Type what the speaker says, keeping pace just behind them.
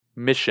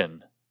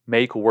Mission,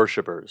 Make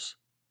Worshippers.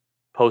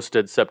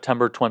 Posted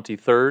September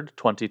 23rd,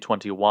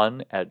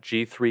 2021 at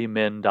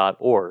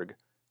g3min.org.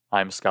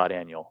 I'm Scott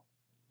Aniol.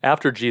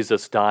 After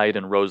Jesus died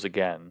and rose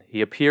again,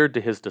 he appeared to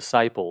his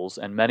disciples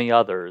and many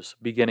others,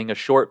 beginning a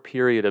short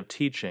period of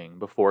teaching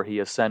before he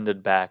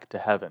ascended back to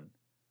heaven.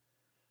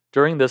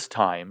 During this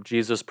time,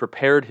 Jesus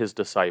prepared his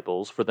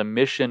disciples for the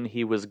mission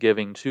he was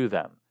giving to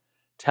them,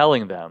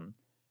 telling them,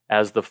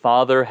 "As the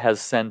Father has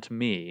sent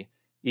me,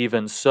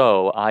 even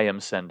so I am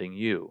sending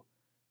you."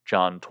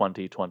 John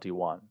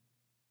 20:21.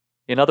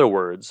 In other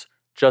words,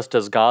 just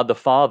as God the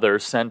Father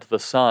sent the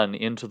Son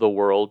into the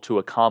world to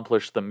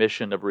accomplish the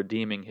mission of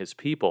redeeming his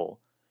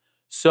people,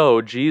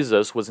 so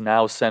Jesus was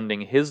now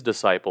sending his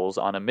disciples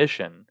on a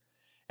mission,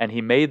 and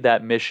he made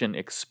that mission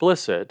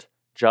explicit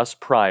just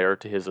prior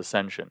to his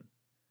ascension.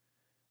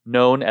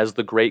 Known as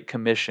the Great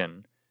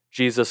Commission,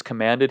 Jesus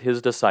commanded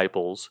his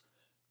disciples,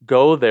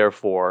 "Go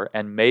therefore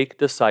and make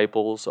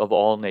disciples of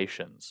all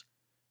nations,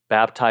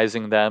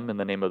 baptizing them in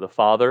the name of the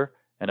Father,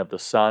 and of the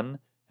Son,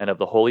 and of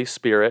the Holy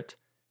Spirit,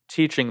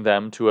 teaching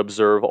them to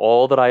observe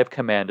all that I have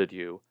commanded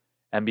you,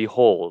 and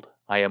behold,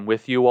 I am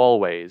with you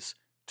always,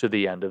 to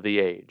the end of the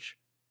age."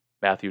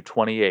 Matthew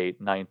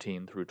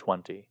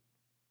 28:19-20.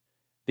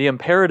 The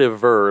imperative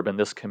verb in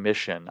this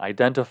commission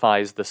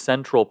identifies the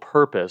central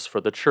purpose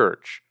for the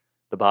church,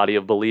 the body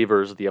of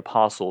believers the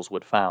apostles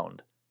would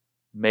found.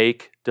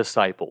 Make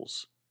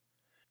disciples.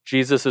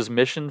 Jesus'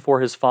 mission for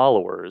his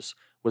followers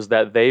was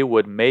that they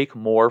would make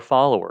more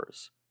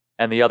followers,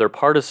 and the other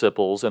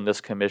participles in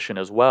this commission,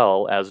 as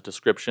well as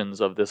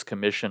descriptions of this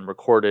commission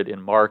recorded in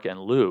Mark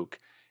and Luke,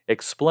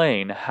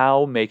 explain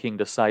how making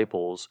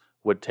disciples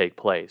would take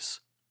place.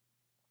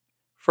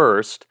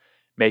 First,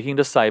 making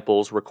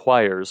disciples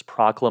requires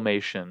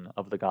proclamation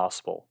of the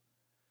gospel.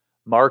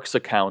 Mark's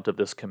account of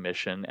this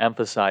commission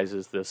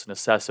emphasizes this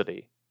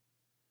necessity.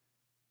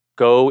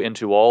 "Go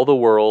into all the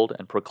world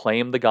and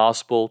proclaim the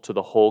gospel to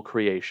the whole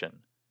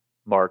creation."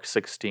 Mark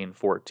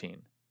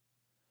 16:14.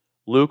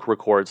 Luke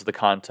records the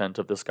content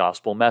of this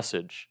gospel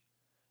message.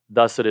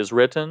 "Thus it is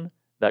written,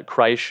 that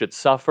Christ should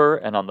suffer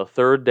and on the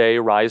third day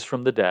rise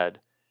from the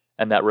dead,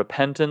 and that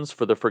repentance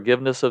for the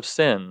forgiveness of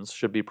sins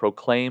should be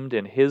proclaimed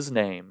in his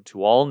name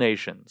to all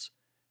nations,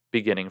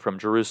 beginning from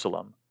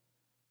Jerusalem."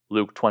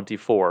 Luke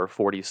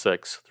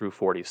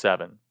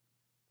 24:46-47.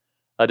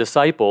 A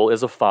disciple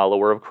is a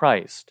follower of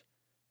Christ,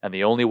 and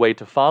the only way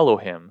to follow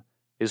him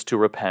is to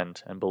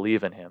repent and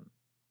believe in him.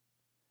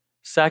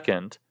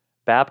 Second,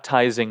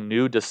 baptizing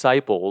new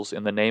disciples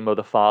in the name of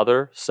the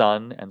Father,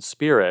 Son, and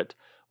Spirit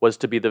was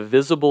to be the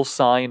visible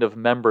sign of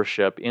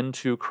membership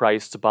into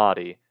Christ's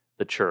body,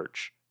 the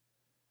church.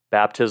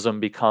 Baptism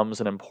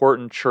becomes an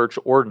important church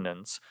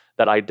ordinance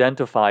that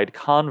identified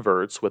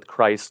converts with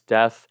Christ's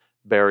death,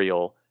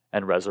 burial,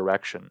 and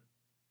resurrection.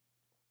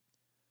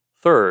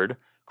 Third,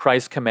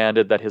 Christ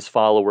commanded that his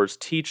followers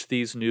teach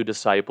these new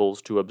disciples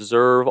to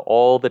observe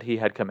all that he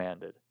had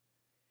commanded.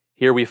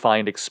 Here we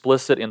find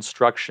explicit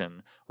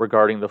instruction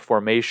regarding the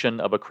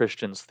formation of a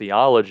Christian's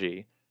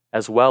theology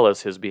as well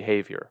as his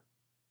behavior.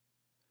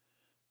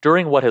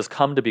 During what has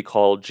come to be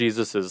called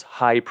Jesus'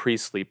 high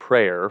priestly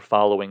prayer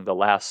following the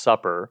Last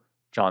Supper,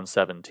 John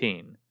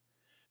 17,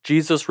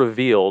 Jesus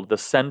revealed the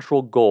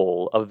central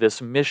goal of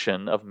this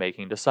mission of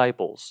making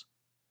disciples.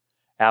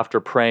 After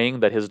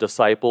praying that his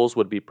disciples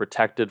would be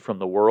protected from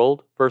the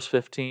world, verse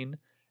 15,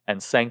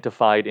 and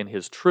sanctified in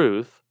his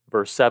truth,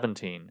 verse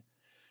 17,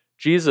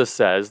 Jesus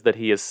says that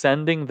he is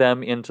sending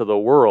them into the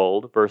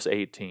world, verse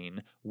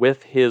 18,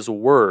 with his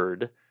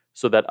word,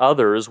 so that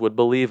others would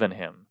believe in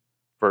him,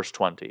 verse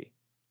 20.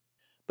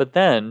 But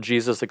then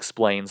Jesus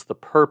explains the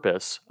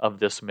purpose of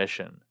this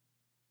mission.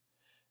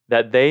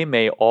 "That they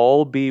may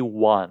all be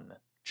one,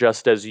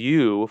 just as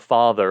you,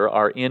 Father,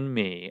 are in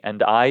me,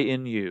 and I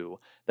in you,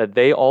 that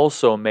they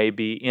also may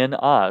be in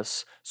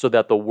us, so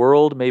that the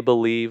world may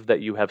believe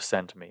that you have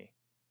sent me.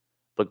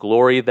 The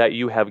glory that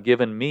you have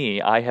given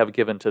me I have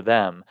given to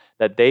them,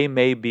 that they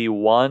may be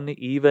one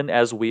even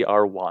as we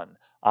are one,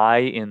 I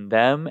in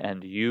them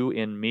and you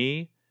in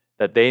me,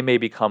 that they may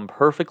become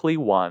perfectly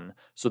one,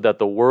 so that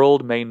the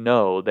world may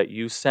know that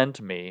you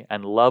sent me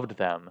and loved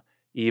them,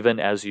 even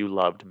as you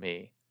loved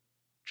me."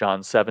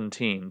 John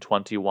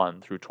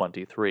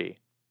 17:21-23.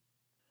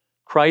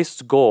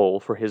 Christ's goal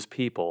for his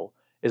people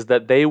is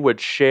that they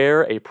would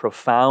share a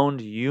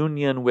profound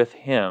union with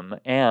him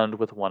and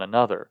with one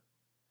another.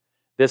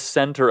 This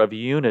center of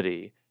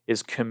unity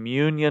is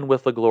communion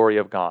with the glory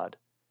of God.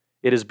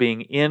 It is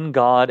being in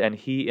God and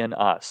he in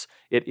us.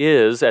 It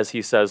is, as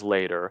he says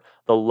later,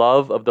 the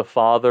love of the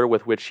Father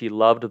with which he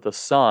loved the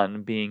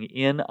Son being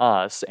in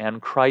us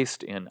and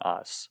Christ in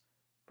us.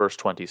 Verse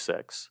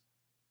 26.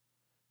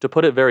 To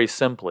put it very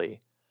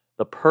simply,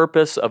 the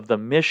purpose of the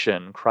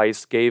mission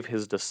Christ gave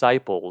his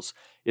disciples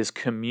is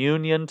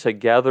communion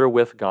together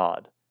with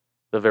God,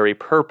 the very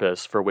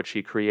purpose for which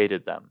he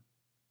created them.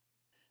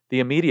 The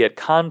immediate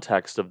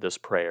context of this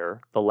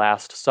prayer, the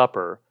Last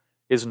Supper,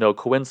 is no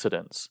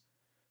coincidence,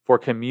 for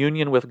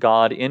communion with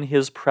God in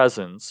his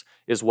presence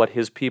is what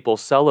his people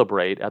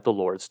celebrate at the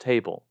Lord's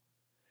table.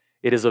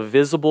 It is a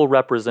visible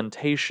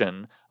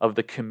representation of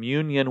the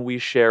communion we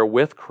share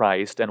with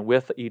Christ and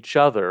with each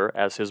other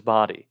as His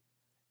body.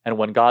 And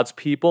when God's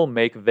people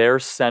make their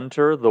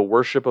center the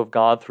worship of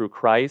God through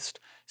Christ,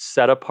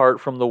 set apart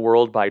from the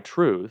world by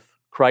truth,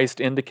 Christ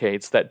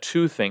indicates that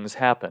two things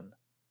happen.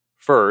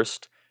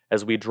 First,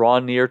 as we draw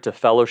near to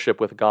fellowship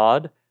with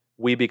God,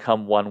 we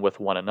become one with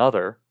one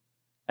another.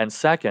 And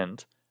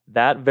second,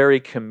 that very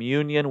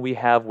communion we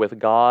have with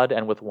God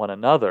and with one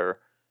another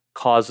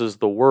causes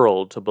the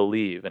world to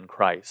believe in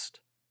Christ.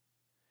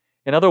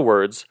 In other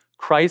words,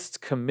 Christ's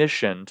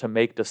commission to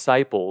make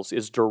disciples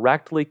is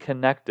directly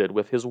connected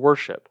with His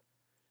worship.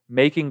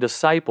 Making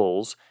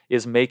disciples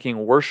is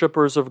making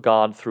worshipers of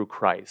God through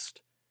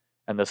Christ,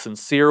 and the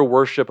sincere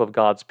worship of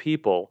God's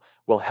people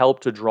will help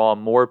to draw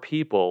more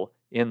people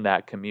in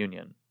that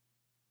communion.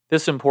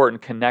 This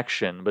important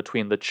connection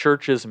between the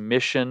church's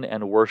mission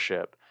and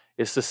worship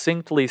is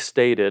succinctly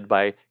stated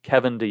by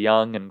Kevin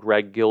DeYoung and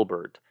Greg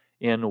Gilbert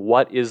in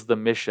What is the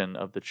Mission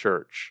of the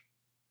Church?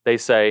 They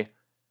say,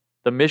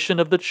 "The mission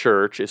of the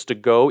church is to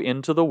go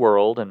into the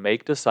world and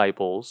make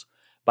disciples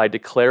by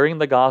declaring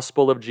the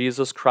gospel of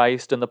Jesus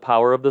Christ in the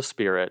power of the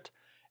Spirit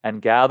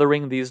and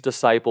gathering these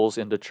disciples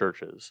into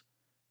churches,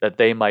 that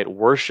they might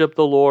worship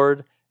the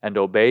Lord and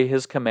obey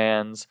His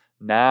commands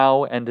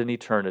now and in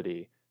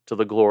eternity to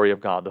the glory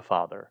of God the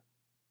Father."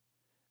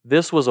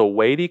 This was a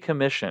weighty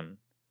commission,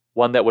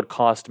 one that would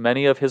cost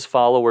many of His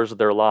followers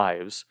their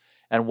lives,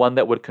 and one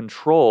that would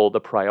control the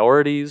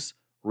priorities,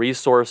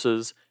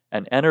 resources,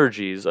 and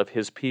energies of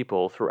His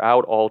people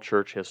throughout all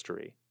church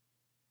history.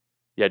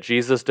 Yet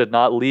Jesus did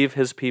not leave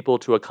His people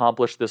to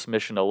accomplish this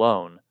mission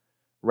alone.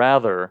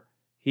 Rather,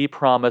 He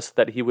promised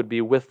that He would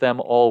be with them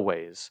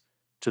always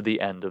to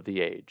the end of the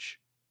age.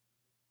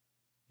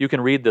 You can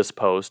read this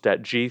post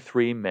at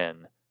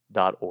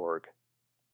g3min.org.